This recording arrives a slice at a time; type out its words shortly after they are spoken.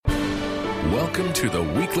Welcome to the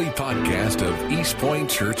weekly podcast of East Point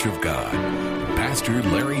Church of God. Pastor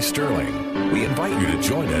Larry Sterling. We invite you to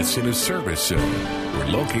join us in a service soon. We're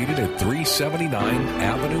located at 379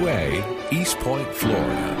 Avenue A, East Point,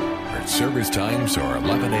 Florida. Our service times are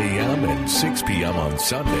 11 a.m. and 6 p.m. on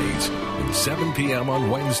Sundays and 7 p.m. on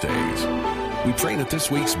Wednesdays. We pray that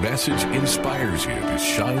this week's message inspires you to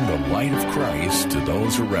shine the light of Christ to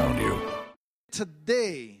those around you.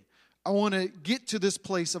 Today, I want to get to this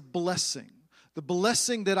place of blessing. The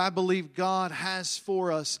blessing that I believe God has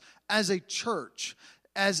for us as a church,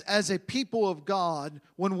 as a people of God,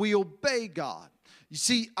 when we obey God. You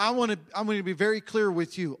see, I'm going to be very clear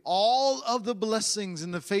with you. All of the blessings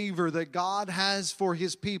and the favor that God has for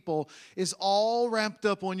His people is all wrapped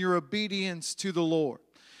up on your obedience to the Lord.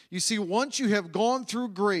 You see, once you have gone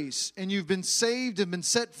through grace and you've been saved and been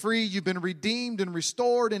set free, you've been redeemed and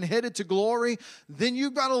restored and headed to glory, then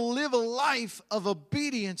you've got to live a life of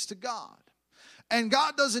obedience to God. And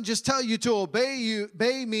God doesn't just tell you to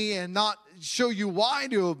obey me and not show you why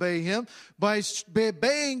to obey Him. By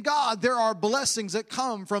obeying God, there are blessings that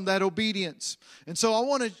come from that obedience. And so I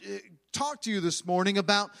want to talk to you this morning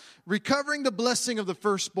about recovering the blessing of the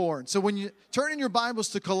firstborn. So when you turn in your Bibles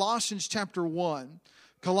to Colossians chapter 1,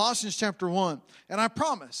 and I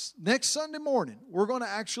promise, next Sunday morning, we're going to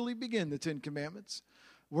actually begin the Ten Commandments.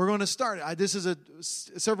 We're going to start it. This is a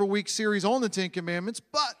several-week series on the Ten Commandments,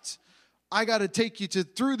 but I got to take you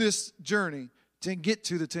through this journey to get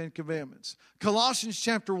to the Ten Commandments. Colossians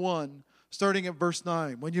chapter 1, starting at verse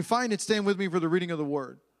 9. When you find it, stand with me for the reading of the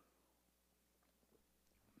Word.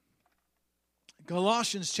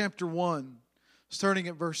 Colossians chapter 1, starting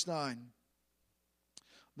at verse 9.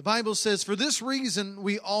 The Bible says, "For this reason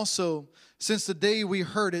we also, since the day we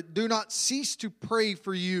heard it, do not cease to pray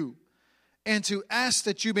for you, and to ask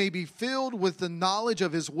that you may be filled with the knowledge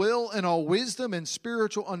of His will and all wisdom and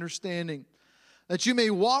spiritual understanding, that you may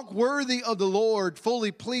walk worthy of the Lord,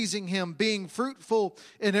 fully pleasing Him, being fruitful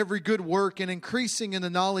in every good work and increasing in the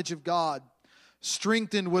knowledge of God,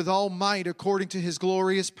 strengthened with all might according to His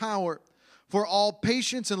glorious power, for all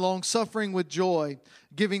patience and long-suffering with joy,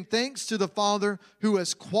 giving thanks to the Father who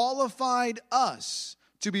has qualified us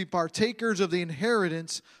to be partakers of the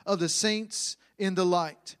inheritance of the saints in the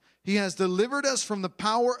light. He has delivered us from the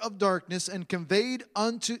power of darkness and conveyed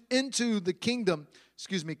us into the kingdom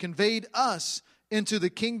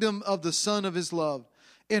of the Son of His love,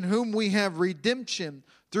 in whom we have redemption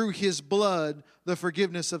through His blood, the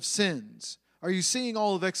forgiveness of sins." Are you seeing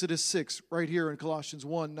all of Exodus 6 right here in Colossians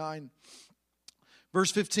 1, 9?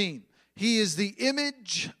 Verse 15, "He is the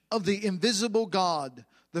image of the invisible God,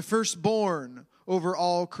 the firstborn over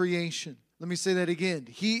all creation." Let me say that again.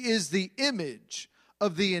 He is the image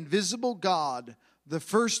of the invisible God, the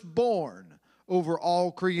firstborn over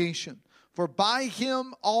all creation. "For by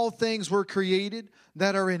Him all things were created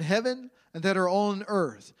that are in heaven and that are on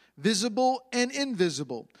earth, visible and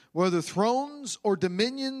invisible, whether thrones or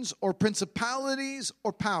dominions or principalities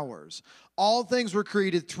or powers. All things were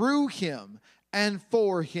created through Him and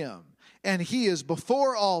for Him. And He is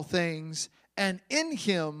before all things, and in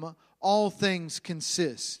Him all things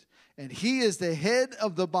consist. And He is the head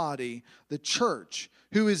of the body, the church,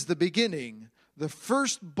 who is the beginning, the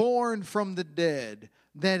firstborn from the dead,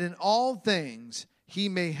 that in all things He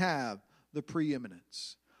may have the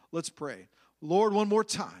preeminence." Let's pray. Lord, one more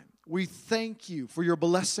time, we thank You for Your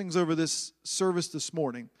blessings over this service this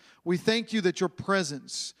morning. We thank You that Your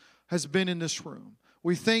presence has been in this room.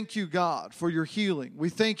 We thank You, God, for Your healing. We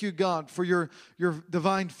thank You, God, for your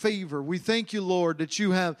divine favor. We thank You, Lord, that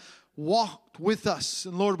You have walked with us.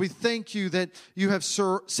 And Lord, we thank You that You have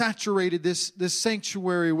saturated this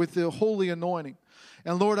sanctuary with the holy anointing.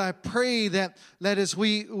 And Lord, I pray that as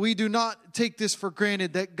we do not take this for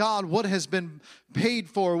granted, that God, what has been paid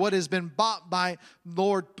for, what has been bought by,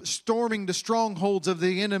 Lord, storming the strongholds of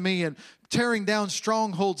the enemy and tearing down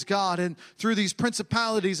strongholds, God, and through these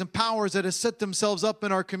principalities and powers that have set themselves up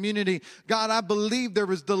in our community, God, I believe there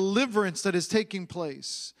is deliverance that is taking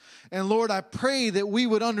place. And Lord, I pray that we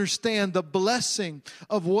would understand the blessing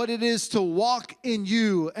of what it is to walk in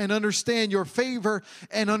You and understand Your favor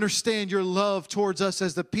and understand Your love towards us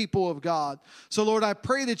as the people of God. So Lord, I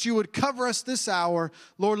pray that You would cover us this hour.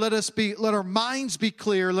 Lord, let our minds be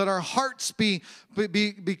clear. Let our hearts be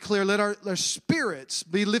clear. Let our spirits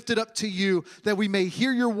be lifted up to You, that we may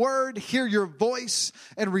hear Your word, hear Your voice,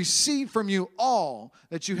 and receive from You all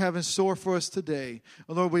that You have in store for us today.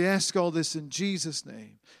 And Lord, we ask all this in Jesus'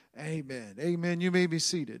 name. Amen. Amen. You may be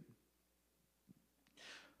seated.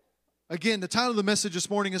 Again, the title of the message this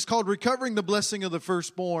morning is called Recovering the Blessing of the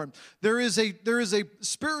Firstborn. There is a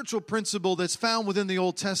spiritual principle that's found within the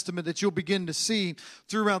Old Testament that you'll begin to see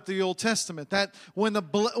throughout the Old Testament. That when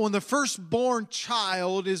the firstborn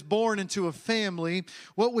child is born into a family,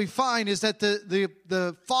 what we find is that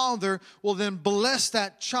the father will then bless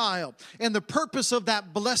that child. And the purpose of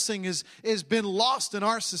that blessing has been lost in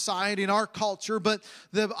our society, in our culture. But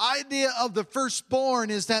the idea of the firstborn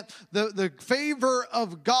is that the favor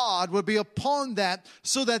of God would be upon that,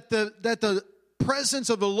 so that the presence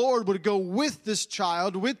of the Lord would go with this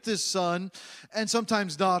child, with this son, and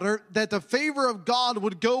sometimes daughter, that the favor of God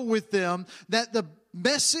would go with them, that the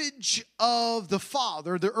message of the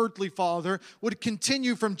father, the earthly father, would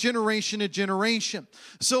continue from generation to generation.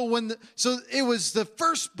 So it was the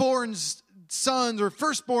firstborn's son's or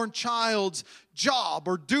firstborn child's job,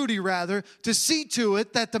 or duty rather, to see to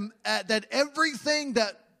it that that everything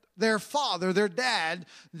that their father, their dad,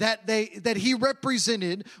 that he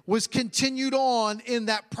represented was continued on in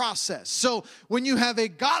that process. So when you have a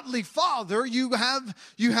godly father, you have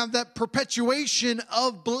that perpetuation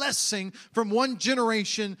of blessing from one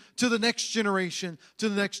generation to the next generation to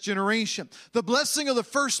the next generation. The blessing of the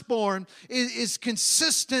firstborn is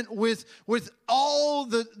consistent with all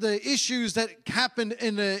the issues that happened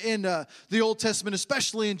in the Old Testament,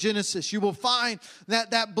 especially in Genesis. You will find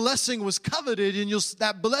that blessing was coveted, and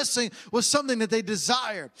that blessing was something that they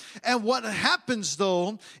desired. And what happens,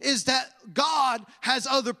 though, is that God has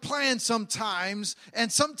other plans sometimes,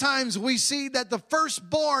 and sometimes we see that the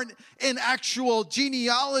firstborn in actual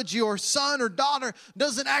genealogy, or son or daughter,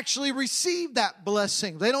 doesn't actually receive that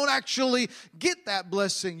blessing. They don't actually get that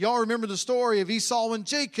blessing. Y'all remember the story of Esau and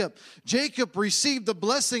Jacob. Jacob received the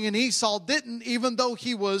blessing and Esau didn't, even though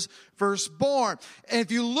he was firstborn. And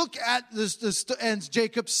if you look at this and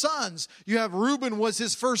Jacob's sons, you have Reuben was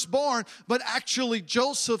his firstborn, but actually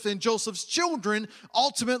Joseph and Joseph's children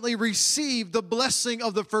ultimately received the blessing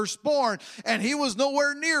of the firstborn. And he was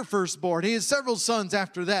nowhere near firstborn. He had several sons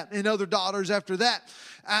after that and other daughters after that.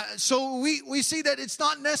 So we see that it's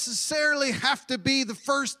not necessarily have to be the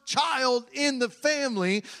first child in the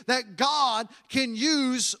family, that God can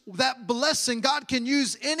use that blessing. God can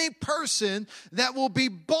use any person that will be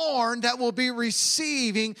born, that will be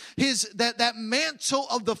receiving that mantle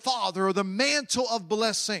of the Father, or the mantle of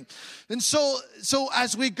blessing. And so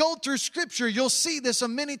as we go through Scripture, you'll see this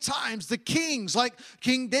many times. The kings, like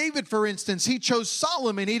King David, for instance, he chose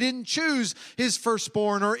Solomon. He didn't choose his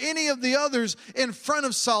firstborn or any of the others in front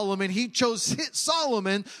of Solomon. He chose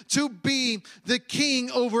Solomon to be the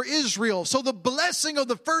king over Israel. So the blessing of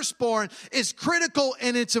the firstborn is critical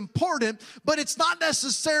and it's important, but it's not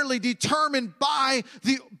necessarily determined by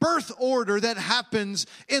the birth order that happens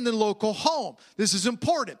in the local home. This is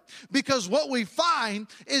important because what we find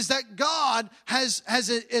is that God has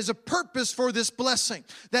a purpose for this blessing.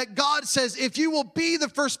 That God says, if you will be the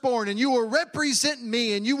firstborn and you will represent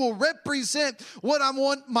me and you will represent what I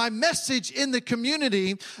want, my message in the community,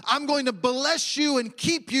 I'm going to bless you and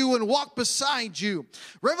keep you and walk beside you.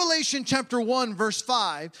 Revelation chapter 1 verse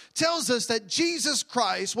 5 tells us that Jesus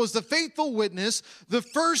Christ was the faithful witness, the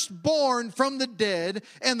firstborn from the dead,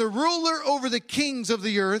 and the ruler over the kings of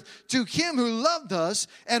the earth, to him who loved us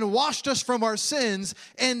and washed us from our sins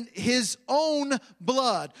in his own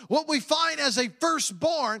blood. What we find as a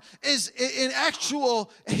firstborn is, in actual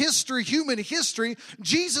history, human history,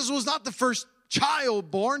 Jesus was not the first child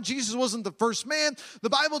born. Jesus wasn't the first man. The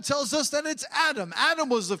Bible tells us that it's Adam. Adam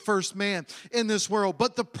was the first man in this world.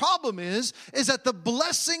 But the problem is that the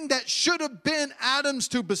blessing that should have been Adam's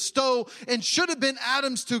to bestow and should have been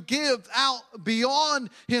Adam's to give out beyond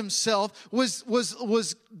himself was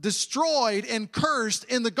destroyed and cursed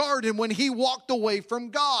in the garden when he walked away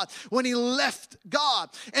from God, when he left God.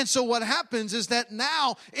 And so what happens is that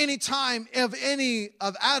now anytime of any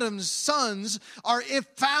of Adam's sons are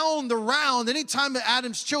found around, anytime of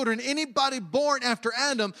Adam's children, anybody born after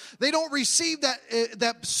Adam, they don't receive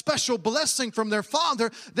that special blessing from their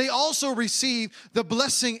father. They also receive the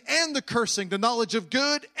blessing and the cursing, the knowledge of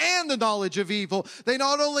good and the knowledge of evil. They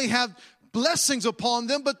not only have blessings upon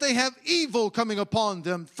them, but they have evil coming upon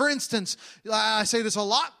them. For instance, I say this a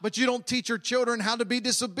lot, but you don't teach your children how to be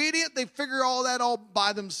disobedient, they figure all that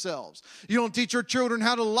by themselves. You don't teach your children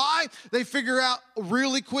how to lie, they figure out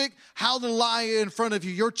really quick how to lie in front of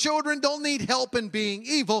you. Your children don't need help in being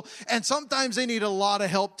evil, and sometimes they need a lot of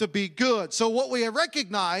help to be good. So what we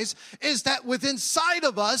recognize is that within inside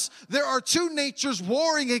of us, there are two natures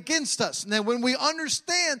warring against us. And then when we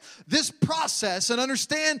understand this process and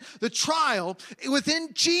understand the trial while, within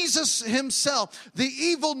Jesus himself, the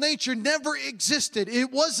evil nature never existed.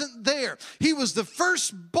 It wasn't there. He was the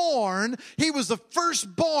firstborn. He was the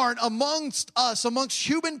firstborn amongst us, amongst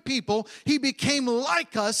human people. He became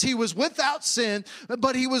like us. He was without sin,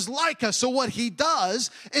 but he was like us. So what he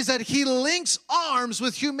does is that he links arms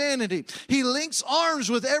with humanity. He links arms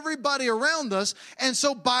with everybody around us. And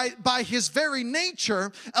so by his very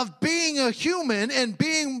nature of being a human and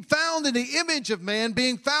being found in the image of man,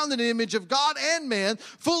 being found in the image of God and man,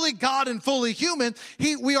 fully God and fully human,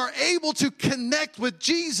 we are able to connect with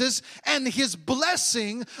Jesus and his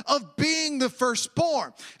blessing of being the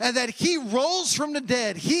firstborn, and that he rose from the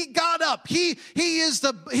dead. He got up. He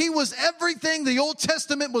was everything the Old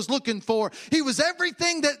Testament was looking for. He was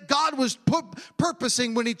everything that God was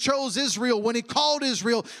purposing when he chose Israel, when he called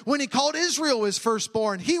Israel his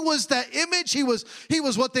firstborn. He was that image. He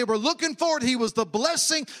was what they were looking for. He was the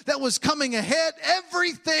blessing that was coming ahead.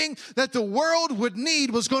 Everything that the world would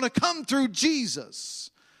need was going to come through Jesus.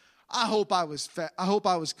 I hope I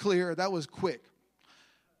was clear. That was quick.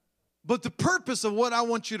 But the purpose of what I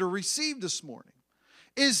want you to receive this morning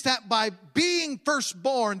is that by being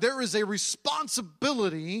firstborn, there is a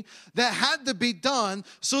responsibility that had to be done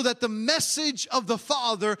so that the message of the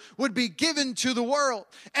Father would be given to the world.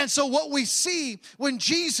 And so what we see when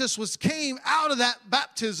Jesus came out of that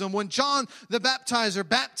baptism, when John the Baptizer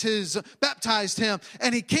baptized him,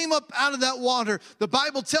 and he came up out of that water, the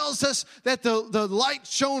Bible tells us that the light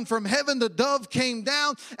shone from heaven, the dove came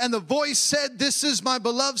down, and the voice said, "This is my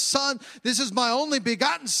beloved Son, this is my only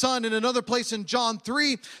begotten Son." In another place in John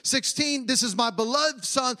 3:16, "This is my beloved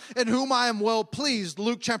Son in whom I am well pleased."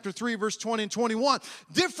 Luke chapter 3 verse 20 and 21.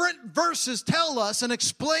 Different verses tell us and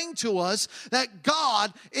explain to us that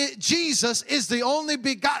Jesus is the only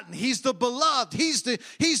begotten. He's the beloved. He's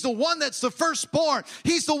the one that's the firstborn.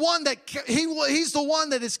 He's the one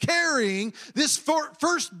that is carrying this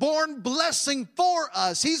firstborn blessing for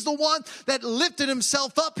us. He's the one that lifted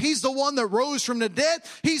himself up. He's the one that rose from the dead.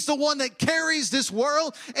 He's the one that carries this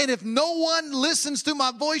world. And if no one listens to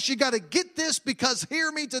my voice, you got to get this, because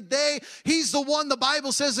hear me today. He's the one, the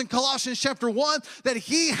Bible says in Colossians chapter 1, that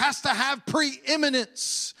he has to have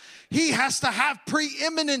preeminence. He has to have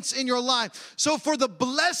preeminence in your life. So for the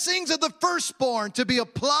blessings of the firstborn to be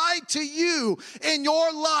applied to you in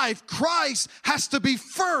your life, Christ has to be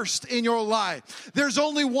first in your life. There's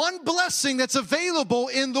only one blessing that's available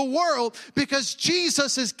in the world because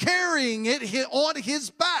Jesus is carrying it on his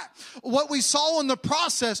back. What we saw in the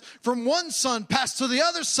process from one son passed to the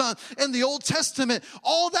other son in the Old Testament,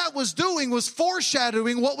 all that was doing was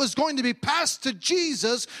foreshadowing what was going to be passed to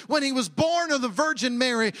Jesus when he was born of the Virgin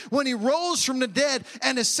Mary, when he rose from the dead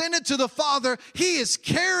and ascended to the Father. He is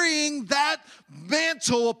carrying that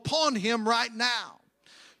mantle upon him right now.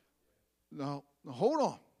 Now, hold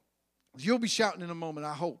on. You'll be shouting in a moment,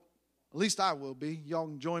 I hope. At least I will be. Y'all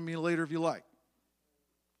can join me later if you like.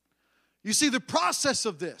 You see, the process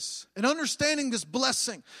of this and understanding this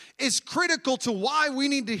blessing is critical to why we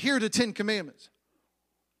need to hear the Ten Commandments.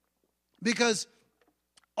 Because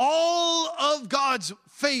all of God's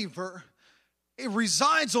favor, it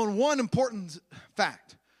resides on one important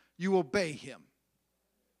fact: you obey him.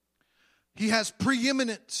 He has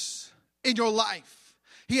preeminence in your life.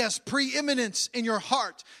 He has preeminence in your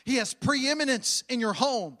heart. He has preeminence in your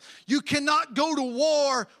home. You cannot go to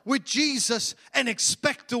war with Jesus and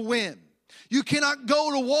expect to win. You cannot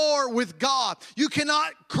go to war with God. You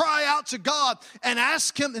cannot cry out to God and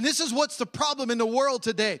ask him. And this is what's the problem in the world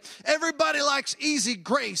today. Everybody likes easy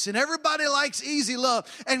grace and everybody likes easy love.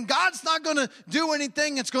 And God's not going to do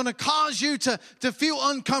anything that's going to cause you to feel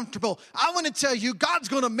uncomfortable. I want to tell you, God's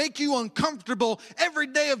going to make you uncomfortable every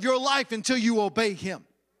day of your life until you obey him.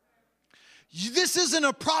 This isn't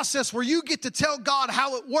a process where you get to tell God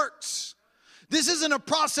how it works. This isn't a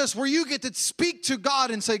process where you get to speak to God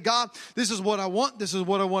and say, God, this is what I want. This is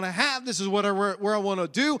what I want to have. This is where I want to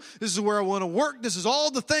do. This is where I want to work. This is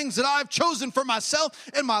all the things that I've chosen for myself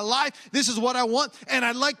in my life. This is what I want. And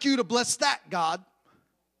I'd like you to bless that, God.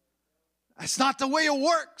 That's not the way it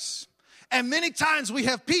works. And many times we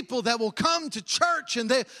have people that will come to church and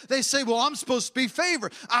they say, well, I'm supposed to be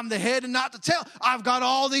favored. I'm the head and not the tail. I've got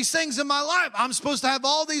all these things in my life. I'm supposed to have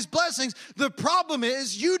all these blessings. The problem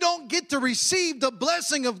is you don't get to receive the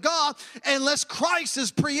blessing of God unless Christ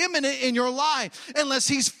is preeminent in your life, unless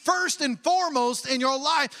he's first and foremost in your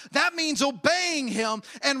life. That means obeying him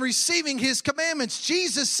and receiving his commandments.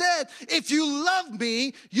 Jesus said, if you love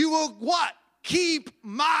me, you will what? Keep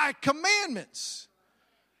my commandments.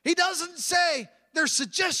 He doesn't say they're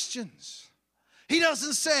suggestions. He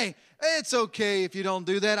doesn't say, it's okay if you don't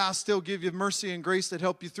do that. I'll still give you mercy and grace that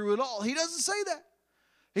help you through it all. He doesn't say that.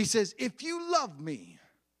 He says, if you love me,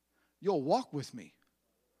 you'll walk with me.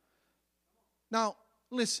 Now,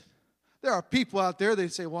 listen, there are people out there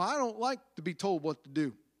that say, well, I don't like to be told what to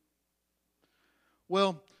do.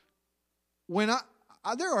 Well, when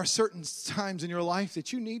there are certain times in your life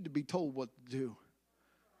that you need to be told what to do.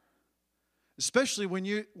 Especially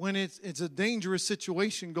when it's a dangerous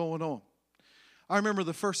situation going on. I remember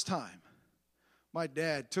the first time my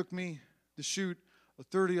dad took me to shoot a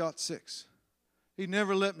 30-06. He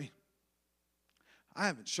never let me. I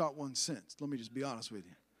haven't shot one since. Let me just be honest with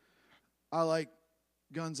you. I like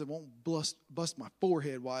guns that won't bust my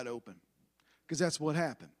forehead wide open, because that's what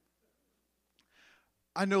happened.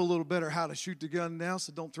 I know a little better how to shoot the gun now,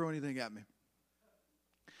 so don't throw anything at me.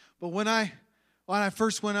 But when I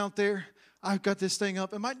first went out there, I got this thing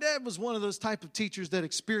up, and my dad was one of those type of teachers that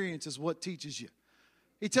experience is what teaches you.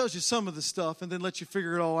 He tells you some of the stuff and then lets you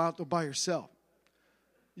figure it all out by yourself.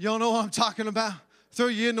 Y'all know what I'm talking about? Throw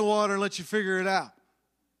you in the water and let you figure it out.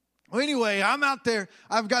 Well, anyway, I'm out there.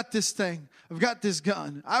 I've got this thing. I've got this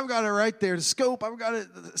gun. I've got it right there. The scope, I've got it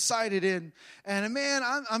sighted in. And, man,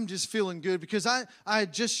 I'm just feeling good because I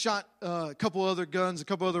had just shot a couple other guns, a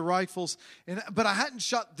couple other rifles. But I hadn't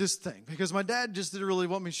shot this thing because my dad just didn't really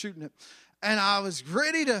want me shooting it. And I was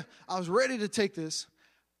ready to take this.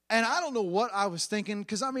 And I don't know what I was thinking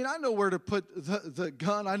because, I know where to put the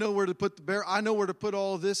gun. I know where to put the barrel. I know where to put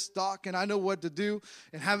all this stock, and I know what to do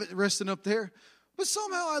and have it resting up there. But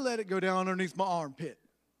somehow I let it go down underneath my armpit.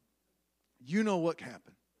 You know what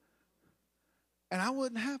happened. And I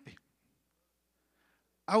wasn't happy.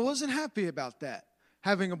 I wasn't happy about that,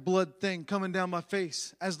 having a blood thing coming down my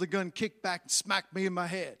face as the gun kicked back and smacked me in my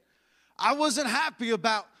head. I wasn't happy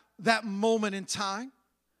about that moment in time.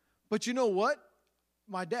 But you know what?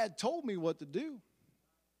 My dad told me what to do.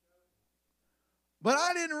 But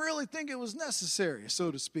I didn't really think it was necessary,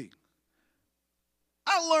 so to speak.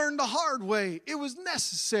 I learned the hard way. It was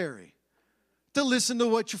necessary to listen to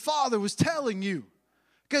what your father was telling you.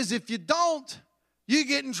 Because if you don't, you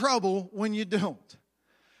get in trouble when you don't.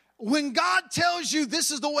 When God tells you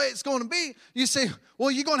this is the way it's going to be, you say,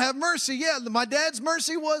 well, you're going to have mercy. Yeah, my dad's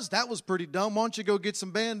mercy that was pretty dumb. Why don't you go get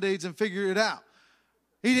some Band-Aids and figure it out?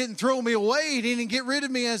 He didn't throw me away. He didn't get rid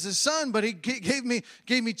of me as his son, but he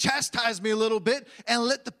chastised me a little bit and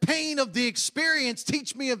let the pain of the experience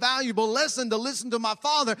teach me a valuable lesson to listen to my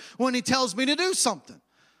father when he tells me to do something.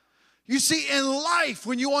 You see, in life,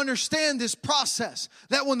 when you understand this process,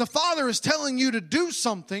 that when the Father is telling you to do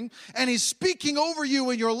something and He's speaking over you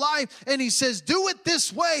in your life and He says, do it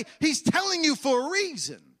this way, He's telling you for a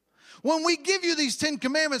reason. When we give you these 10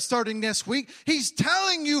 commandments starting next week, He's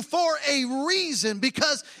telling you for a reason,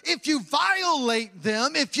 because if you violate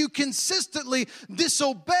them, if you consistently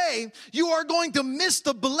disobey, you are going to miss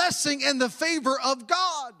the blessing and the favor of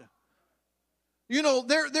God. You know,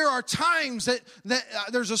 there are times that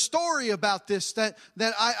there's a story about this that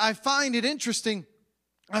I find it interesting.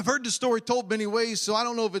 I've heard the story told many ways, so I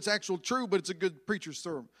don't know if it's actual true, but it's a good preacher's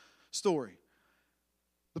story.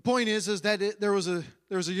 The point is that there was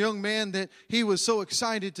a young man that he was so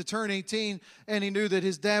excited to turn 18, and he knew that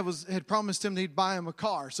his dad had promised him that he'd buy him a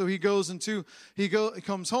car. So he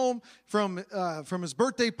comes home from his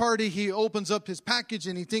birthday party. He opens up his package,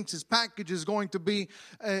 and he thinks his package is going to be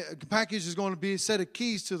a set of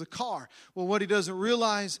keys to the car. Well, what he doesn't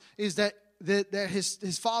realize is that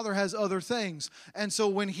his father has other things. And so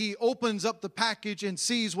when he opens up the package and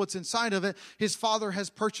sees what's inside of it, his father has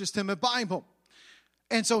purchased him a Bible.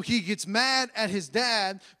 And so he gets mad at his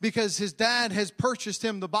dad because his dad has purchased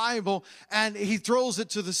him the Bible, and he throws it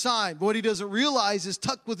to the side. But what he doesn't realize is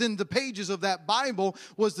tucked within the pages of that Bible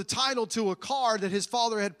was the title to a car that his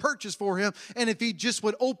father had purchased for him. And if he just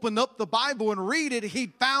would open up the Bible and read it,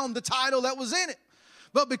 he'd found the title that was in it.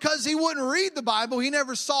 But because he wouldn't read the Bible, he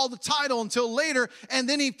never saw the title until later. And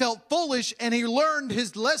then he felt foolish, and he learned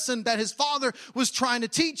his lesson that his father was trying to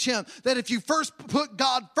teach him. That if you first put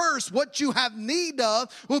God first, what you have need of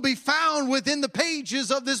will be found within the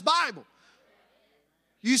pages of this Bible.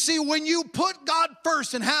 You see, when you put God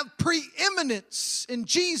first and have preeminence in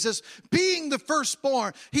Jesus being the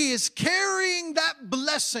firstborn, He is carrying that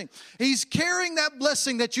blessing. He's carrying that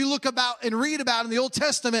blessing that you look about and read about in the Old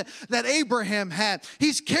Testament that Abraham had.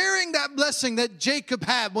 He's carrying that blessing that Jacob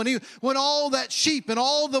had when all that sheep and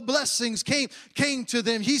all the blessings came to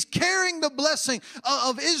them. He's carrying the blessing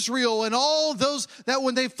of Israel and all those that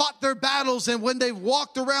when they fought their battles and when they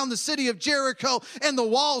walked around the city of Jericho and the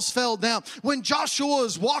walls fell down. When Joshua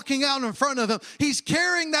was walking out in front of him, he's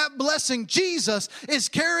carrying that blessing. Jesus is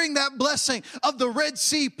carrying that blessing of the Red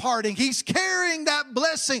Sea parting. He's carrying that that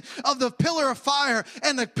blessing of the pillar of fire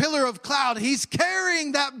and the pillar of cloud. He's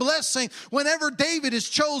carrying that blessing whenever David is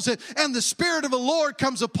chosen and the Spirit of the Lord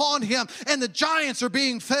comes upon him and the giants are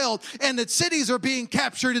being felled and the cities are being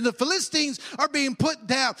captured and the Philistines are being put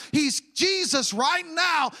down. Jesus right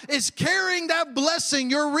now is carrying that blessing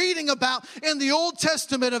you're reading about in the Old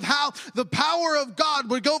Testament of how the power of God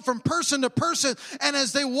would go from person to person, and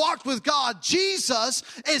as they walked with God, Jesus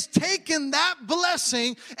is taking that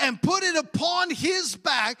blessing and put it upon his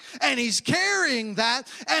back, and he's carrying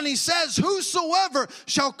that, and he says, whosoever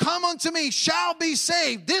shall come unto me shall be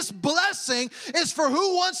saved. This blessing is for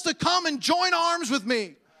who wants to come and join arms with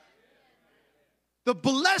me. The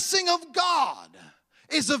blessing of God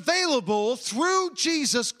is available through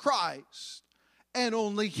Jesus Christ and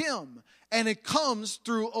only him. And it comes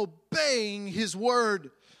through obeying his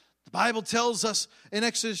word. The Bible tells us in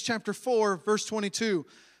Exodus chapter 4, verse 22,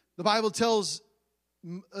 the Bible tells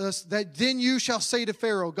us that then you shall say to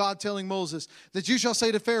Pharaoh, God telling Moses, that you shall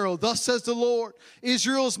say to Pharaoh, thus says the Lord,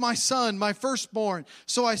 Israel is my son, my firstborn.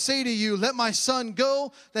 So I say to you, let my son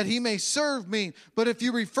go, that he may serve me. But if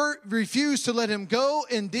you refuse to let him go,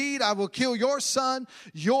 indeed I will kill your son,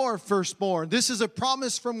 your firstborn. This is a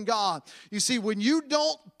promise from God. You see, when you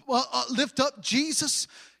don't lift up Jesus,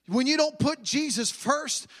 when you don't put Jesus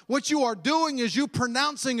first, what you are doing is you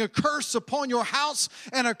pronouncing a curse upon your house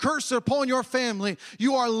and a curse upon your family.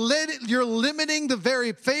 You're limiting the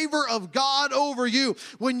very favor of God over you.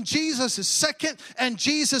 When Jesus is second and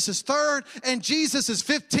Jesus is third and Jesus is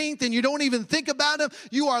 15th and you don't even think about him,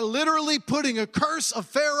 you are literally putting a curse of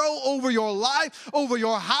Pharaoh over your life, over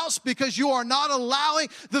your house, because you are not allowing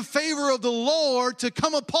the favor of the Lord to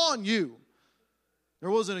come upon you. There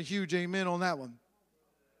wasn't a huge amen on that one.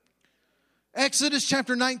 Exodus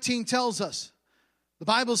chapter 19 tells us, the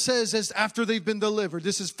Bible says, as after they've been delivered,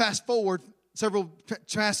 this is fast forward several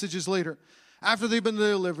passages later. After they've been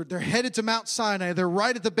delivered, they're headed to Mount Sinai. They're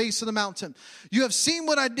right at the base of the mountain. You have seen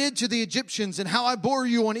what I did to the Egyptians and how I bore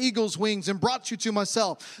you on eagle's wings and brought you to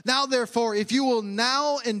myself. Now, therefore, if you will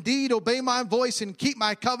now indeed obey my voice and keep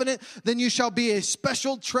my covenant, then you shall be a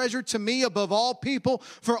special treasure to me above all people,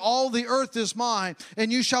 for all the earth is mine,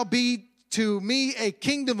 and you shall be to me a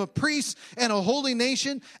kingdom of priests and a holy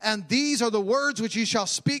nation, and these are the words which you shall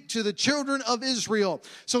speak to the children of Israel.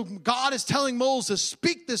 So God is telling Moses,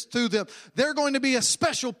 speak this to them. They're going to be a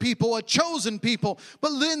special people, a chosen people.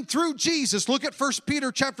 But then through Jesus, look at 1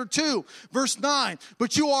 Peter chapter 2, verse 9.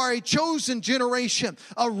 But you are a chosen generation,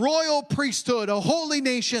 a royal priesthood, a holy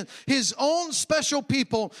nation, his own special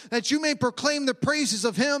people, that you may proclaim the praises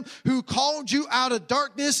of him who called you out of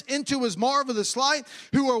darkness into his marvelous light,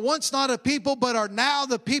 who were once not a people, but are now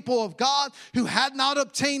the people of God, who had not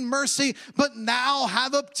obtained mercy, but now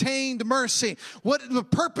have obtained mercy. What the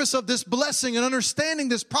purpose of this blessing and understanding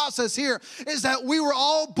this process here is that we were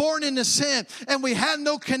all born into sin and we had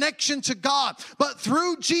no connection to God. But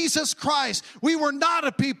through Jesus Christ, we were not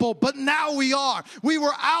a people, but now we are. We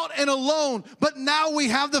were out and alone, but now we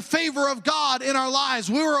have the favor of God in our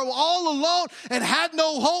lives. We were all alone and had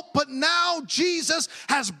no hope, but now Jesus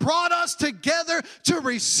has brought us together to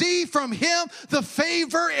receive from him the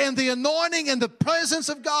favor and the anointing and the presence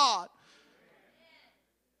of God.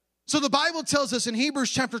 So the Bible tells us in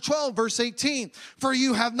Hebrews chapter 12, verse 18, for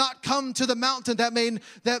you have not come to the mountain that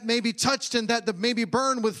may be touched and that may be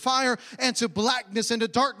burned with fire, and to blackness and to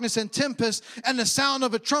darkness and tempest and the sound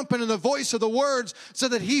of a trumpet and the voice of the words, so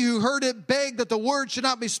that he who heard it begged that the word should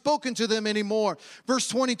not be spoken to them anymore. Verse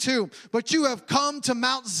 22, but you have come to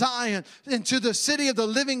Mount Zion and to the city of the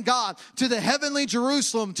living God, to the heavenly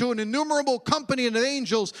Jerusalem, to an innumerable company of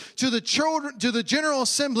angels, to the children, to the general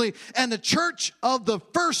assembly and the church of the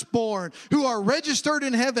firstborn, who are registered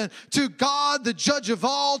in heaven, to God the judge of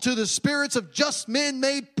all, to the spirits of just men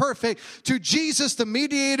made perfect, to Jesus the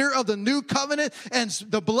mediator of the new covenant, and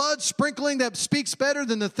the blood sprinkling that speaks better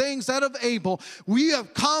than the things that of Abel. We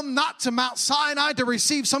have come not to Mount Sinai to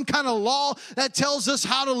receive some kind of law that tells us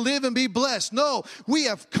how to live and be blessed. No, we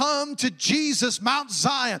have come to Jesus, Mount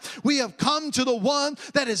Zion. We have come to the one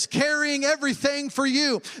that is carrying everything for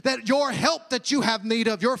you, that your help that you have need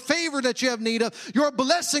of, your favor that you have need of, your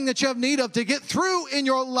blessing that you have need of to get through in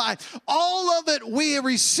your life. All of it we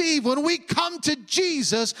receive when we come to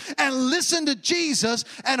Jesus and listen to Jesus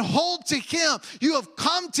and hold to him. You have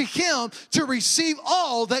come to him to receive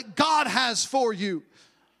all that God has for you.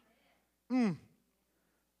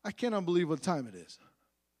 I cannot believe what time it is,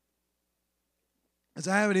 as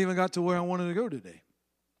I haven't even got to where I wanted to go today.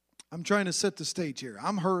 I'm trying to set the stage here.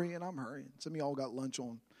 I'm hurrying. Some of y'all got lunch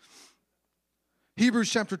on.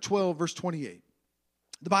 Hebrews chapter 12, verse 28.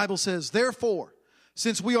 The Bible says, therefore,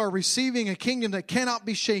 since we are receiving a kingdom that cannot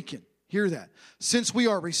be shaken, Hear that. Since we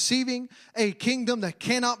are receiving a kingdom that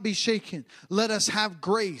cannot be shaken, let us have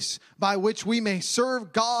grace by which we may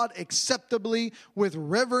serve God acceptably with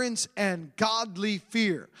reverence and godly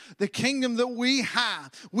fear. The kingdom that we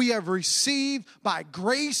have received by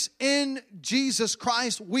grace in Jesus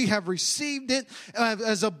Christ. We have received it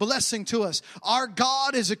as a blessing to us. Our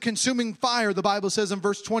God is a consuming fire, the Bible says in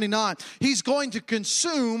verse 29. He's going to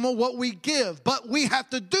consume what we give, but we have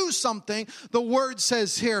to do something. The word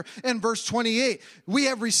says here in verse 28, we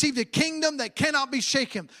have received a kingdom that cannot be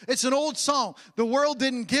shaken. It's an old song. The world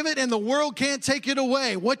didn't give it and the world can't take it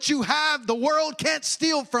away. What you have, the world can't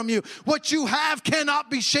steal from you. What you have cannot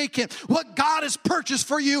be shaken. What God has purchased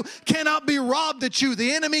for you cannot be robbed at you.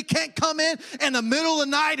 The enemy can't come in the middle of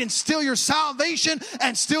the night and steal your salvation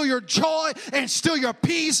and steal your joy and steal your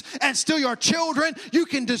peace and steal your children. You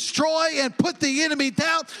can destroy and put the enemy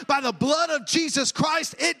down by the blood of Jesus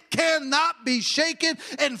Christ. It cannot be shaken.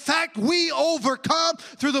 In fact, we overcome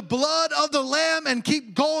through the blood of the Lamb and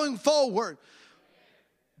keep going forward.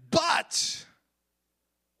 But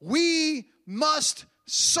we must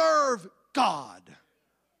serve God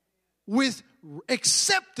with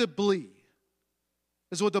acceptably,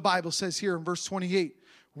 is what the Bible says here in verse 28.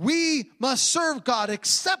 We must serve God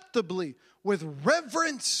acceptably with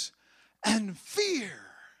reverence and fear.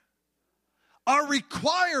 Our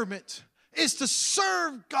requirement is to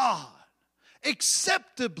serve God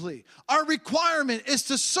acceptably. Our requirement is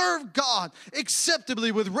to serve God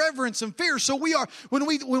acceptably with reverence and fear. So when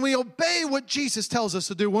we obey what Jesus tells us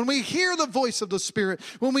to do, when we hear the voice of the Spirit,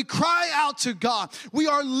 when we cry out to God, we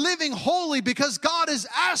are living holy because God has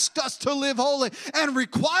asked us to live holy and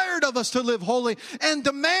required of us to live holy and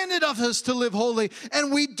demanded of us to live holy.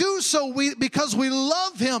 And we do so because we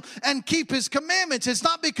love Him and keep His commandments. It's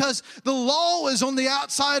not because the law is on the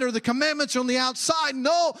outside or the commandments are on the outside.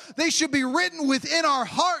 No, they should be written within our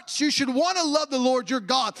hearts. You should want to love the Lord your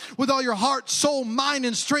God with all your heart, soul, mind,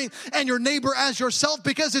 and strength, and your neighbor as yourself,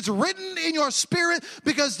 because it's written in your spirit,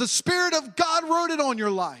 because the Spirit of God wrote it on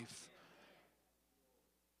your life.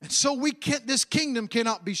 And so this kingdom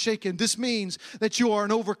cannot be shaken. This means that you are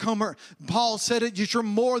an overcomer. Paul said it, you're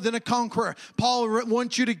more than a conqueror. Paul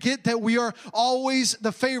wants you to get that we are always,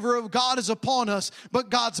 the favor of God is upon us, but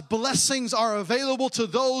God's blessings are available to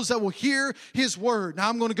those that will hear His word. Now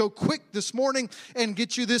I'm going to go quick this morning and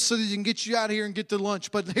get you this so that you can get you out of here and get to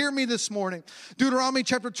lunch. But hear me this morning. Deuteronomy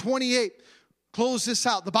chapter 28. Close this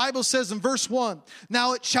out. The Bible says in verse 1,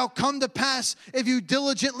 now it shall come to pass if you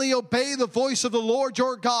diligently obey the voice of the Lord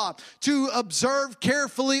your God to observe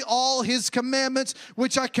carefully all His commandments,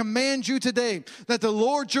 which I command you today, that the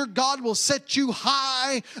Lord your God will set you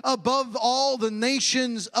high above all the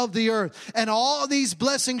nations of the earth. And all these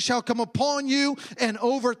blessings shall come upon you and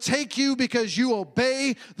overtake you because you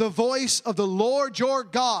obey the voice of the Lord your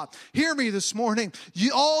God. Hear me this morning.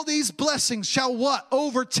 All these blessings shall what?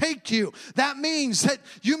 Overtake you. That means that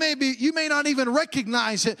you may not even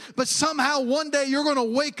recognize it, but somehow one day you're going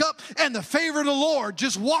to wake up and the favor of the Lord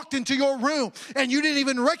just walked into your room and you didn't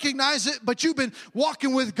even recognize it, but you've been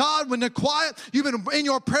walking with God when they're quiet. You've been in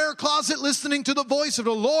your prayer closet listening to the voice of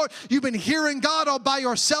the Lord. You've been hearing God all by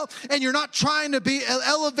yourself, and you're not trying to be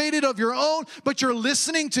elevated of your own, but you're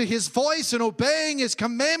listening to His voice and obeying His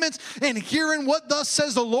commandments and hearing what thus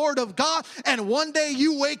says the Lord of God. And one day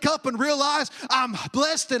you wake up and realize, I'm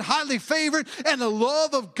blessed and highly favored, and the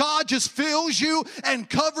love of God just fills you and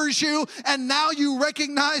covers you, and now you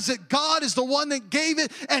recognize that God is the one that gave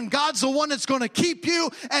it, and God's the one that's going to keep you,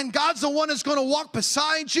 and God's the one that's going to walk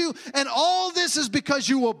beside you, and all this is because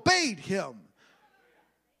you obeyed Him.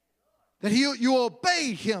 That you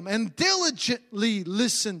obeyed Him and diligently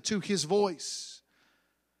listened to His voice.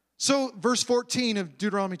 So verse 14 of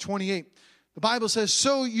Deuteronomy 28, the Bible says,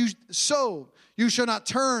 So you shall not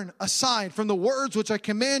turn aside from the words which I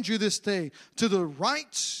command you this day to the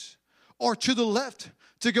right or to the left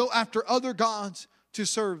to go after other gods to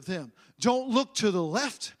serve them. Don't look to the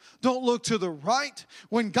left. Don't look to the right.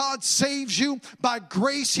 When God saves you by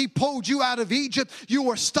grace, He pulled you out of Egypt. You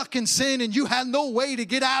were stuck in sin and you had no way to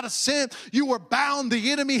get out of sin. You were bound.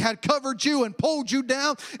 The enemy had covered you and pulled you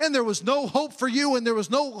down, and there was no hope for you and there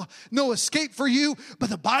was no escape for you.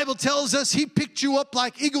 But the Bible tells us He picked you up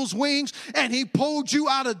like eagle's wings, and He pulled you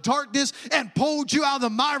out of darkness and pulled you out of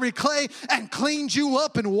the miry clay and cleaned you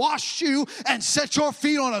up and washed you and set your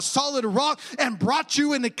feet on a solid rock and brought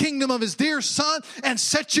you in the kingdom of His dear Son and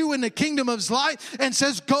set you in the kingdom of His light, and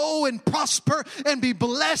says, go and prosper and be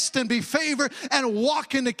blessed and be favored and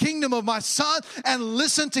walk in the kingdom of my Son and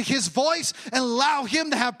listen to His voice and allow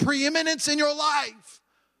Him to have preeminence in your life.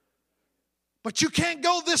 But you can't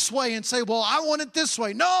go this way and say, well, I want it this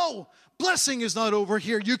way. No, blessing is not over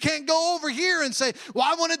here. You can't go over here and say, well,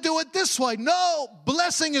 I want to do it this way. No,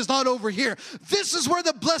 blessing is not over here. This is where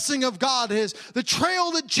the blessing of God is. The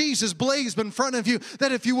trail that Jesus blazed in front of you,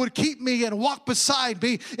 that if you would keep me and walk beside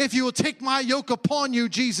me, if you will take my yoke upon you,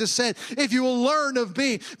 Jesus said, if you will learn of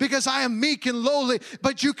me, because I am meek and lowly.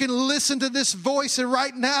 But you can listen to this voice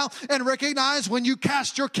right now and recognize when you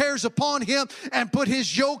cast your cares upon him and put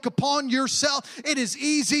his yoke upon yourself, it is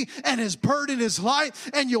easy and his burden is light,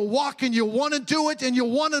 and you'll walk and you'll want to do it and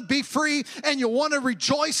you'll want to be free and you'll want to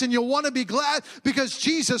rejoice and you'll want to be glad because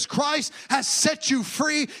Jesus Christ has set you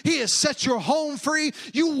free. He has set your home free.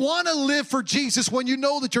 You want to live for Jesus when you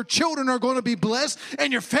know that your children are going to be blessed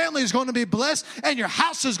and your family is going to be blessed and your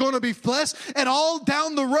house is going to be blessed and all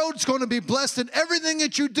down the road is going to be blessed, and everything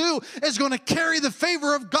that you do is going to carry the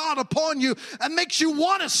favor of God upon you and makes you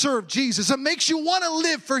want to serve Jesus. It makes you want to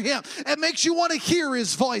live for him. It makes you want to hear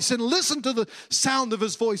his voice and listen to the sound of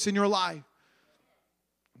his voice in your life.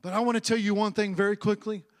 But I want to tell you one thing very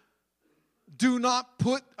quickly. Do not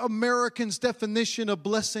put Americans' definition of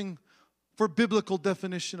blessing for biblical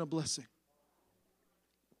definition of blessing.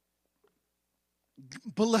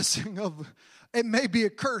 Blessing of, it may be a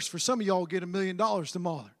curse. For some of y'all get $1 million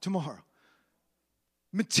tomorrow.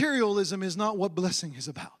 Materialism is not what blessing is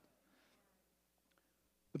about.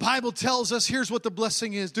 The Bible tells us, here's what the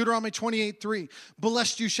blessing is. Deuteronomy 28:3.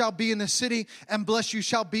 Blessed you shall be in the city, and blessed you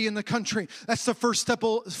shall be in the country. That's the first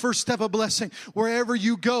step of blessing. Wherever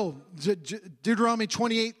you go, Deuteronomy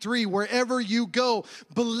 28:3. Wherever you go,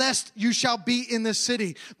 blessed you shall be in the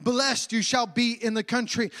city. Blessed you shall be in the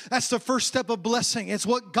country. That's the first step of blessing. It's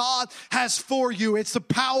what God has for you. It's the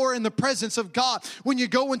power and the presence of God. When you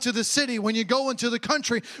go into the city, when you go into the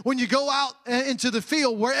country, when you go out into the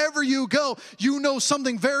field, wherever you go, you know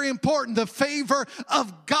something very important. The favor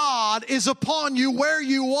of God is upon you where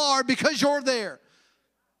you are because you're there.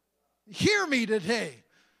 Hear me today.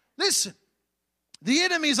 Listen, the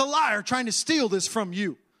enemy is a liar trying to steal this from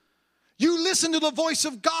you. You listen to the voice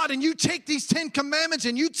of God and you take these 10 commandments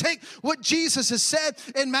and you take what Jesus has said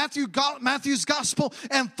in Matthew's gospel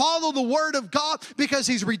and follow the word of God because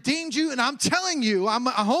he's redeemed you. And I'm telling you,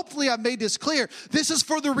 hopefully I've made this clear. This is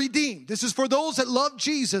for the redeemed. This is for those that love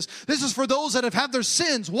Jesus. This is for those that have had their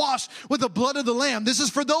sins washed with the blood of the Lamb. This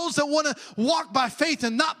is for those that want to walk by faith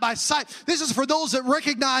and not by sight. This is for those that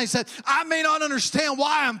recognize that I may not understand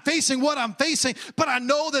why I'm facing what I'm facing, but I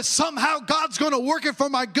know that somehow God's going to work it for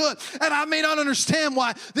my good. And I may not understand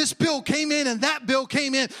why this bill came in and that bill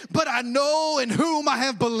came in, but I know in whom I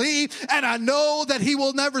have believed, and I know that he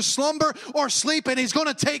will never slumber or sleep, and he's going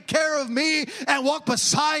to take care of me and walk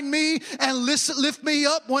beside me and lift me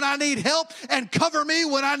up when I need help and cover me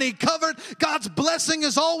when I need covered. God's blessing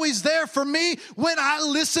is always there for me when I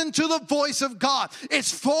listen to the voice of God.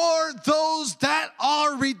 It's for those that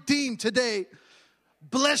are redeemed today.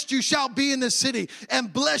 Blessed you shall be in the city,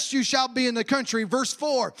 and blessed you shall be in the country. Verse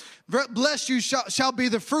 4, blessed you shall be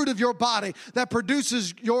the fruit of your body that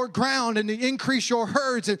produces your ground and increase your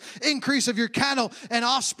herds and increase of your cattle and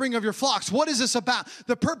offspring of your flocks. What is this about?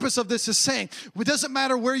 The purpose of this is saying, it doesn't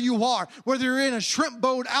matter where you are, whether you're in a shrimp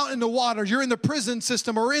boat out in the water, you're in the prison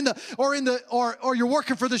system, or you're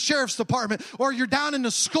working for the sheriff's department, or you're down in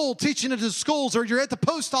the school teaching at the schools, or you're at the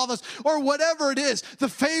post office, or whatever it is, the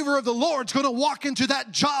favor of the Lord's going to walk into that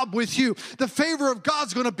job with you. The favor of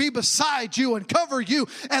God's going to be beside you and cover you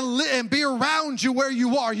and be around you where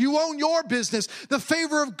you are. You own your business. The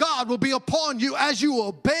favor of God will be upon you as you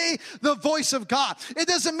obey the voice of God. It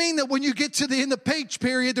doesn't mean that when you get to the end of the page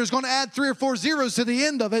period, there's going to add 3 or 4 zeros to the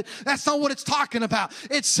end of it. That's not what it's talking about.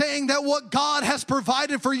 It's saying that what God has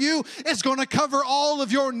provided for you is going to cover all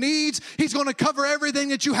of your needs. He's going to cover everything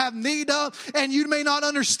that you have need of, and you may not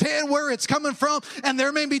understand where it's coming from, and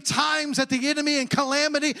there may be times that the enemy and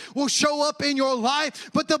calamity will show up in your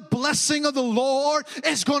life, but the blessing of the Lord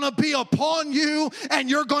is going to be upon you, and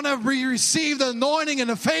you're going to receive the anointing and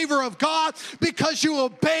the favor of God because you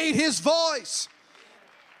obeyed his voice.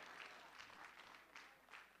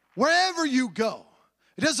 Wherever you go,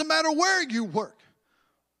 it doesn't matter where you work,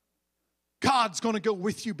 God's going to go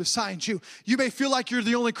with you, beside you. You may feel like you're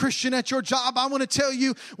the only Christian at your job. I want to tell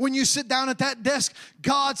you, when you sit down at that desk,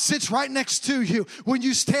 God sits right next to you. When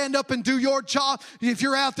you stand up and do your job, if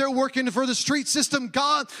you're out there working for the street system,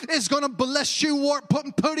 God is going to bless you,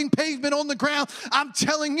 putting pavement on the ground. I'm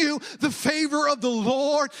telling you, the favor of the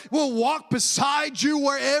Lord will walk beside you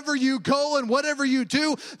wherever you go and whatever you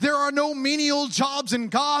do. There are no menial jobs in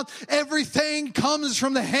God. Everything comes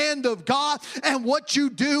from the hand of God, and what you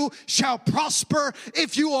do shall prosper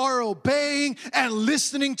if you are obeying and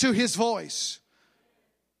listening to his voice.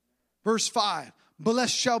 Verse 5,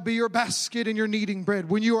 Blessed shall be your basket and your kneading bread.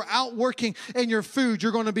 When you are out working in your food,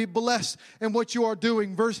 you're going to be blessed in what you are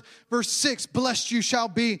doing. Verse 6, blessed you shall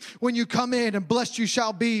be when you come in, and blessed you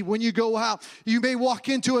shall be when you go out. You may walk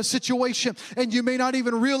into a situation and you may not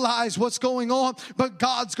even realize what's going on, but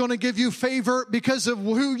God's going to give you favor because of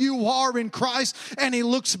who you are in Christ. And He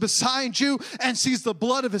looks beside you and sees the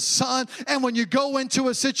blood of His Son. And when you go into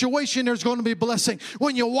a situation, there's going to be blessing.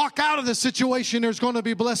 When you walk out of the situation, there's going to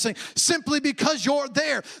be blessing. Simply because you're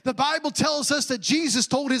there. The Bible tells us that Jesus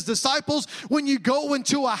told His disciples, when you go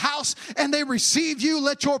into a house and they receive you,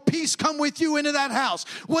 let your peace come with you into that house.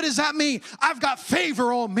 What does that mean? I've got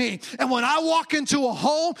favor on me. And when I walk into a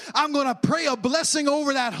home, I'm going to pray a blessing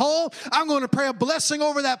over that home. I'm going to pray a blessing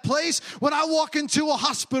over that place. When I walk into a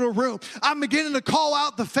hospital room, I'm beginning to call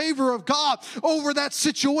out the favor of God over that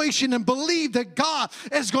situation and believe that God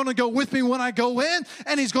is going to go with me when I go in,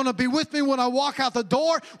 and He's going to be with me when I walk out the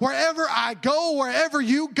door. Wherever I go, wherever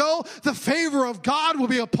you go, the favor of God will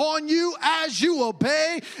be upon you as you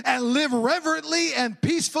obey and live reverently and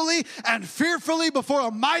peacefully and fearfully before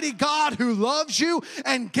a mighty God who loves you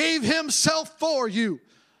and gave Himself for you.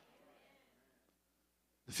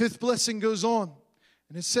 The fifth blessing goes on,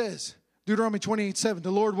 and it says, Deuteronomy 28:7,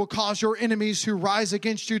 the Lord will cause your enemies who rise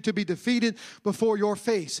against you to be defeated before your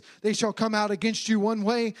face. They shall come out against you one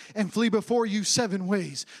way and flee before you 7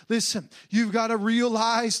 ways. Listen, you've got to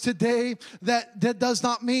realize today that does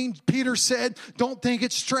not mean, Peter said, don't think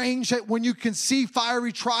it's strange that when you can see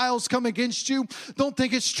fiery trials come against you, don't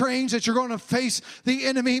think it's strange that you're going to face the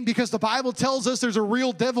enemy, because the Bible tells us there's a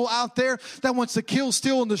real devil out there that wants to kill,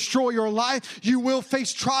 steal, and destroy your life. You will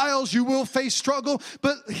face trials, you will face struggle,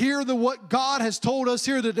 but hear what God has told us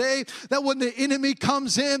here today, that when the enemy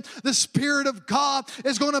comes in, the Spirit of God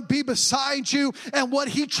is going to be beside you, and what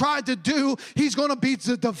he tried to do, he's going to be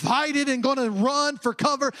divided and going to run for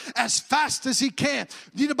cover as fast as he can.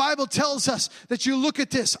 The Bible tells us that you look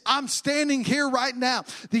at this. I'm standing here right now.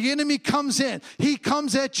 The enemy comes in. He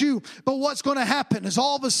comes at you, but what's going to happen is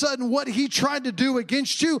all of a sudden what he tried to do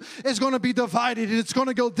against you is going to be divided, and it's going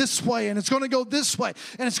to go this way, and it's going to go this way,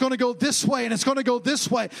 and it's going to go this way, and it's going to go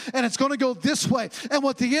this way, and it's going to go this way. And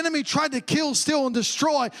what the enemy tried to kill, steal, and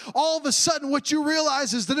destroy, all of a sudden what you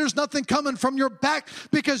realize is that there's nothing coming from your back,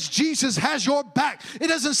 because Jesus has your back. It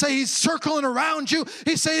doesn't say He's circling around you.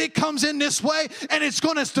 He said it comes in this way, and it's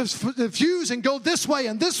going to diffuse and go this way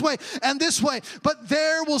and this way and this way. But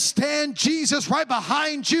there will stand Jesus right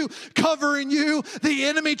behind you, covering you. The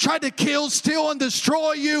enemy tried to kill, steal, and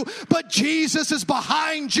destroy you, but Jesus is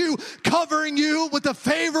behind you, covering you with the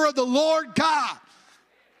favor of the Lord God.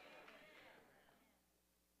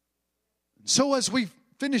 So as we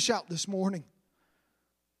finish out this morning,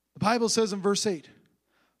 the Bible says in verse 8,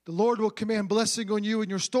 the Lord will command blessing on you in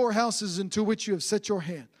your storehouses into which you have set your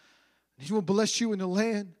hand. And He will bless you in the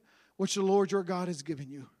land which the Lord your God has given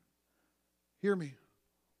you. Hear me.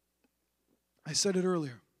 I said it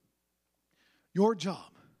earlier. Your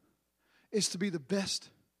job is to be the best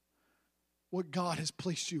what God has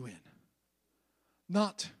placed you in.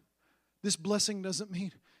 Not, this blessing doesn't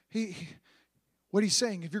mean, what He's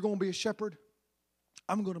saying, if you're going to be a shepherd,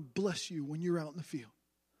 I'm going to bless you when you're out in the field.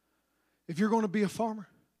 If you're going to be a farmer,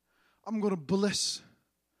 I'm going to bless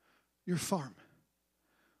your farm.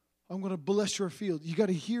 I'm going to bless your field. You got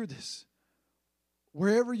to hear this.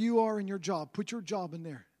 Wherever you are in your job, put your job in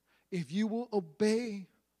there. If you will obey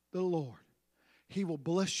the Lord, He will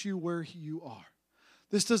bless you where you are.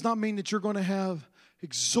 This does not mean that you're going to have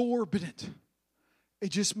exorbitant. It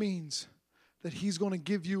just means that He's going to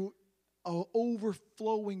give you an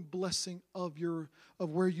overflowing blessing of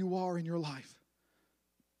where you are in your life.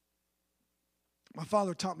 My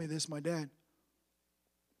father taught me this, my dad.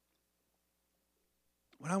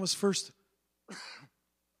 When I was first,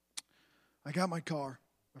 I got my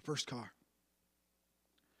first car.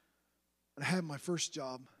 And I had my first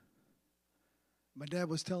job. My dad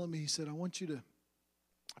was telling me, he said, I want you to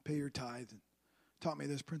pay your tithe, and taught me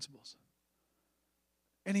those principles.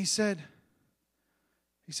 And he said,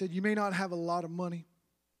 you may not have a lot of money,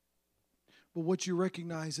 but what you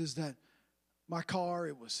recognize is that my car,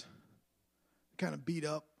 it was kind of beat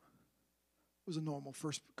up. It was a normal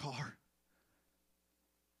first car.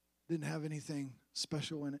 Didn't have anything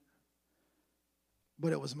special in it,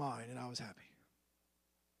 but it was mine, and I was happy.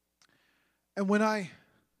 And when I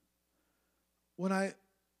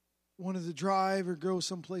wanted to drive or go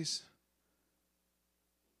someplace,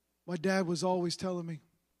 my dad was always telling me,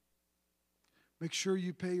 make sure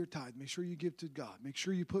you pay your tithe. Make sure you give to God. Make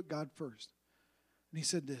sure you put God first. And he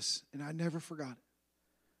said this, and I never forgot it.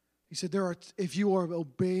 He said, if you are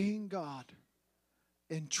obeying God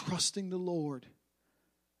and trusting the Lord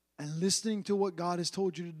and listening to what God has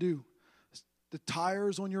told you to do, the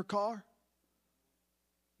tires on your car,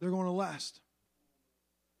 they're going to last.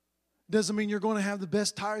 Doesn't mean you're going to have the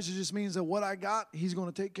best tires. It just means that what I got, He's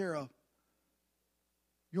going to take care of.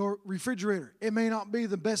 Your refrigerator, it may not be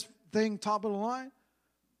the best thing top of the line,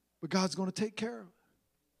 but God's going to take care of it.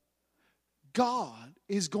 God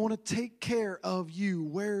is going to take care of you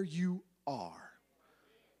where you are.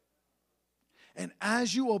 And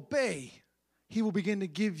as you obey, He will begin to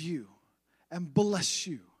give you and bless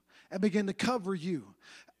you and begin to cover you.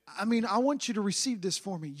 I mean, I want you to receive this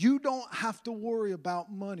for me. You don't have to worry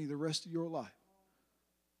about money the rest of your life.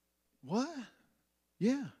 What?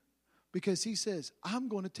 Yeah. Because He says, I'm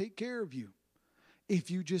going to take care of you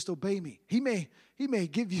if you just obey me. He may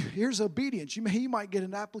give you, here's obedience. He might get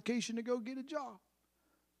an application to go get a job.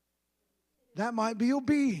 That might be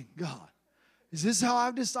obeying God. Is this how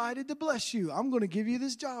I've decided to bless you? I'm going to give you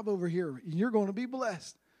this job over here, and you're going to be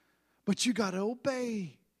blessed. But you got to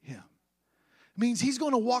obey Him. It means He's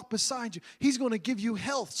going to walk beside you. He's going to give you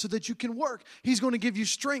health so that you can work. He's going to give you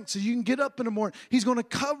strength so you can get up in the morning. He's going to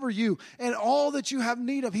cover you and all that you have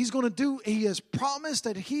need of. He's going to do. He has promised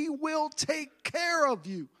that He will take care of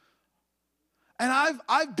you. And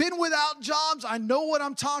I've been without jobs. I know what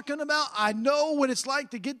I'm talking about. I know what it's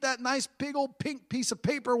like to get that nice big old pink piece of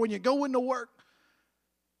paper when you go into work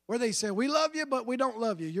where they say, we love you, but we don't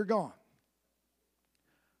love you. You're gone.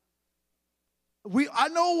 I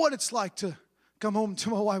know what it's like to come home to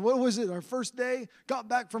my wife. What was it? Our first day, got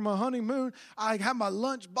back from a honeymoon. I had my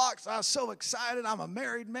lunch box. I was so excited. I'm a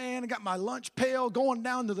married man. I got my lunch pail, going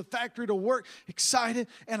down to the factory to work, excited.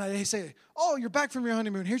 And they say, oh, you're back from your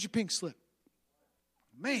honeymoon. Here's your pink slip.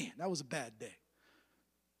 Man, that was a bad day.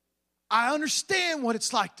 I understand what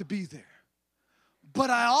it's like to be there.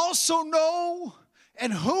 But I also know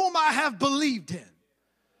in whom I have believed in.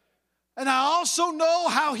 And I also know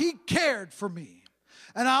how He cared for me.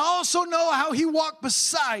 And I also know how He walked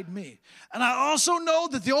beside me. And I also know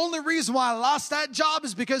that the only reason why I lost that job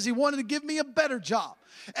is because He wanted to give me a better job.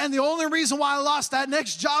 And the only reason why I lost that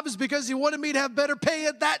next job is because He wanted me to have better pay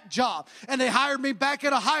at that job. And they hired me back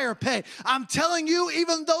at a higher pay. I'm telling you,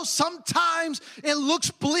 even though sometimes it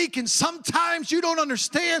looks bleak and sometimes you don't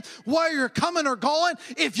understand where you're coming or going,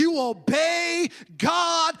 if you obey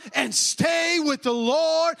God and stay with the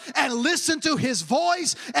Lord and listen to His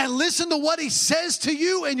voice and listen to what He says to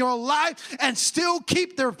you in your life and still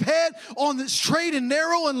keep their head on the straight and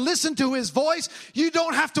narrow and listen to His voice, you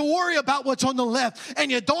don't have to worry about what's on the left.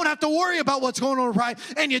 And you don't have to worry about what's going on right.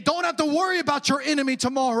 And you don't have to worry about your enemy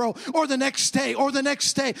tomorrow or the next day or the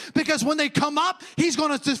next day. Because when they come up, He's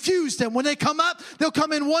going to diffuse them. When they come up, they'll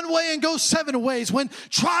come in one way and go 7 ways. When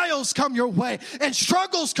trials come your way and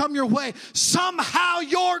struggles come your way, somehow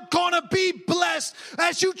you're going to be blessed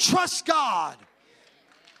as you trust God.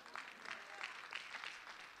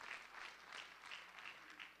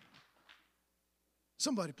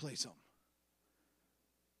 Somebody play something.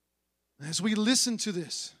 As we listen to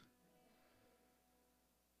this,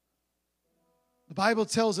 the Bible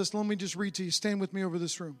tells us, let me just read to you, stand with me over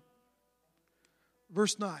this room.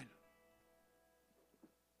 Verse 9.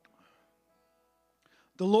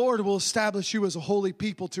 The Lord will establish you as a holy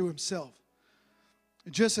people to Himself,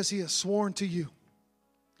 just as He has sworn to you.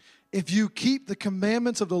 If you keep the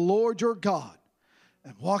commandments of the Lord your God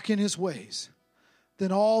and walk in His ways,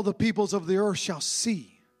 then all the peoples of the earth shall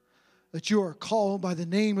see that you are called by the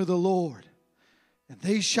name of the Lord, and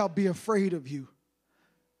they shall be afraid of you.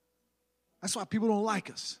 That's why people don't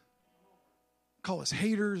like us. Call us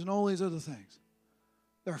haters and all these other things.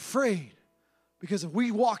 They're afraid because if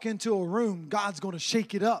we walk into a room, God's going to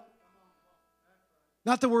shake it up.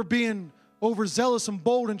 Not that we're being overzealous and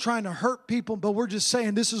bold and trying to hurt people, but we're just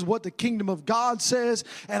saying this is what the kingdom of God says,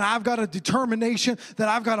 and I've got a determination that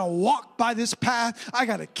I've got to walk by this path. I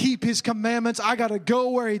got to keep His commandments. I got to go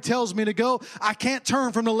where He tells me to go. I can't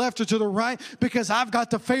turn from the left or to the right because I've got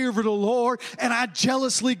the favor of the Lord, and I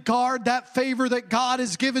jealously guard that favor that God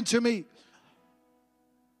has given to me.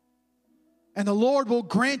 And the Lord will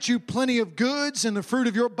grant you plenty of goods and the fruit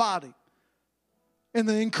of your body and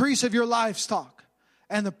the increase of your livestock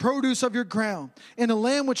and the produce of your ground, in the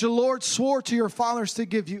land which the Lord swore to your fathers to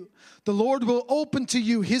give you. The Lord will open to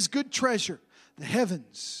you His good treasure, the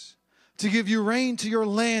heavens, to give you rain to your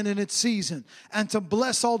land in its season, and to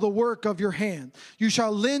bless all the work of your hand. You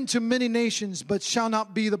shall lend to many nations, but shall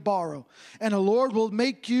not be the borrow. And the Lord will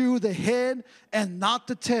make you the head and not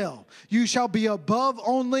the tail. You shall be above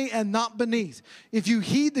only and not beneath. If you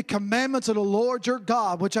heed the commandments of the Lord your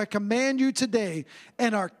God, which I command you today,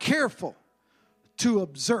 and are careful to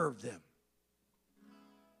observe them.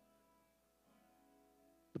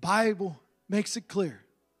 The Bible makes it clear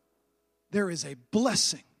there is a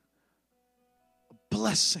blessing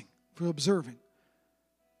for observing.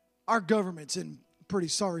 Our government's in pretty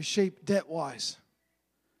sorry shape debt-wise.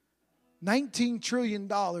 $19 trillion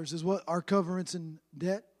is what our government's in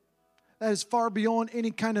debt. That is far beyond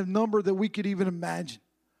any kind of number that we could even imagine.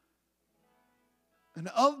 And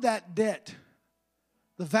of that debt,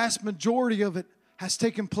 the vast majority of it has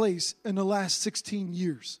taken place in the last 16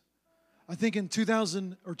 years. I think in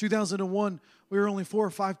 2000 or 2001, we were only 4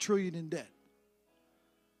 or 5 trillion in debt.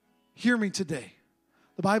 Hear me today.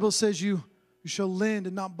 The Bible says you shall lend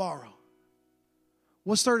and not borrow.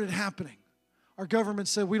 What started happening? Our government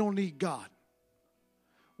said we don't need God.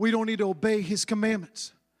 We don't need to obey His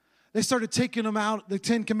commandments. They started taking them out, the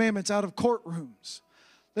 10 commandments out of courtrooms.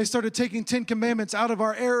 They started taking 10 commandments out of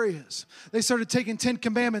our areas. They started taking 10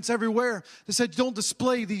 commandments everywhere. They said, don't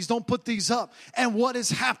display these, don't put these up. And what has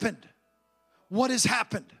happened? What has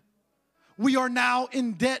happened? We are now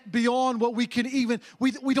in debt beyond what we can even,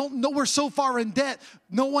 we don't know, we're so far in debt.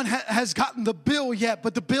 No one has gotten the bill yet,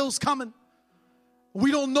 but the bill's coming. We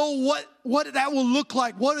don't know what that will look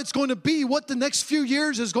like, what it's going to be, what the next few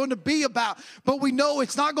years is going to be about. But we know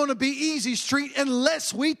it's not going to be easy street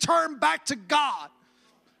unless we turn back to God.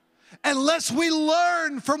 Unless we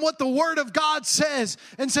learn from what the Word of God says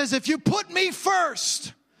and says, if you put me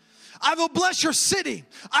first, I will bless your city.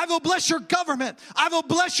 I will bless your government. I will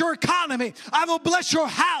bless your economy. I will bless your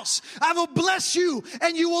house. I will bless you,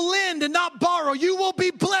 and you will lend and not borrow. You will be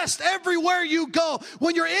blessed everywhere you go.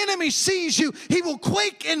 When your enemy sees you, he will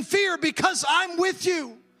quake in fear because I'm with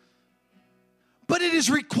you. But it is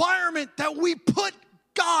requirement that we put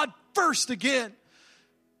God first again.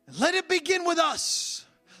 Let it begin with us.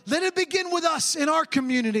 Let it begin with us in our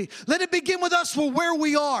community. Let it begin with us where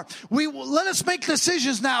we are. Let us make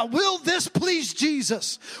decisions now. Will this please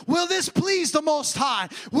Jesus? Will this please the Most High?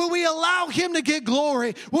 Will we allow Him to get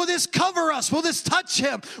glory? Will this cover us? Will this touch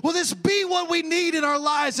Him? Will this be what we need in our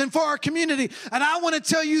lives and for our community? And I want to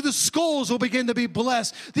tell you, the schools will begin to be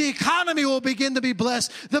blessed. The economy will begin to be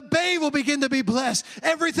blessed. The Bay will begin to be blessed.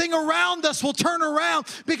 Everything around us will turn around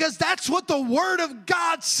because that's what the Word of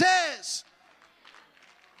God says.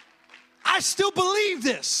 I still believe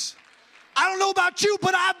this. I don't know about you,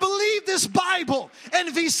 but I believe this Bible. And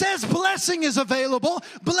if He says blessing is available,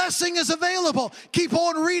 blessing is available. Keep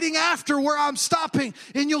on reading after where I'm stopping,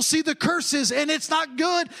 and you'll see the curses, and it's not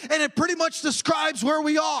good, and it pretty much describes where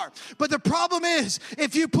we are. But the problem is,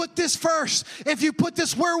 if you put this first, if you put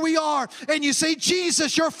this where we are, and you say,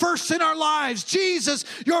 Jesus, you're first in our lives. Jesus,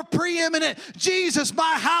 you're preeminent. Jesus,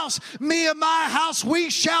 my house, me and my house, we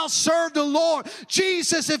shall serve the Lord.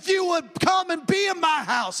 Jesus, if you would come and be in my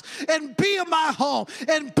house, and be in my home,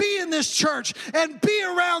 and be in this church, and be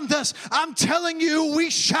around us, I'm telling you,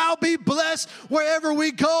 we shall be blessed wherever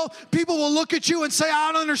we go. People will look at you and say,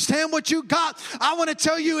 I don't understand what you got. I want to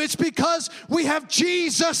tell you, it's because we have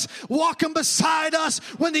Jesus walking beside us.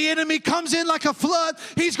 When the enemy comes in like a flood,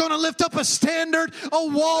 He's going to lift up a standard, a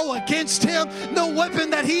wall against him. No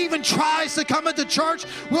weapon that he even tries to come into church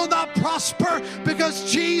will not prosper,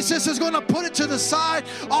 because Jesus is going to put it to the side.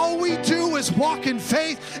 All we do is walk in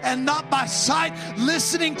faith and not by sight,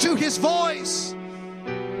 listening to His voice.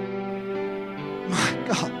 My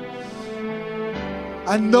God,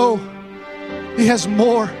 I know He has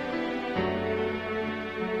more.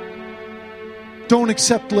 Don't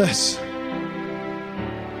accept less.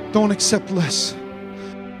 Don't accept less.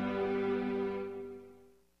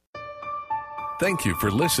 Thank you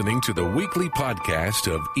for listening to the weekly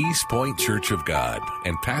podcast of East Point Church of God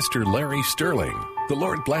and Pastor Larry Sterling. The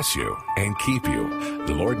Lord bless you and keep you.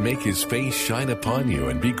 The Lord make His face shine upon you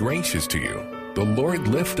and be gracious to you. The Lord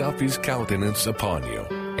lift up His countenance upon you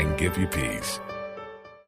and give you peace.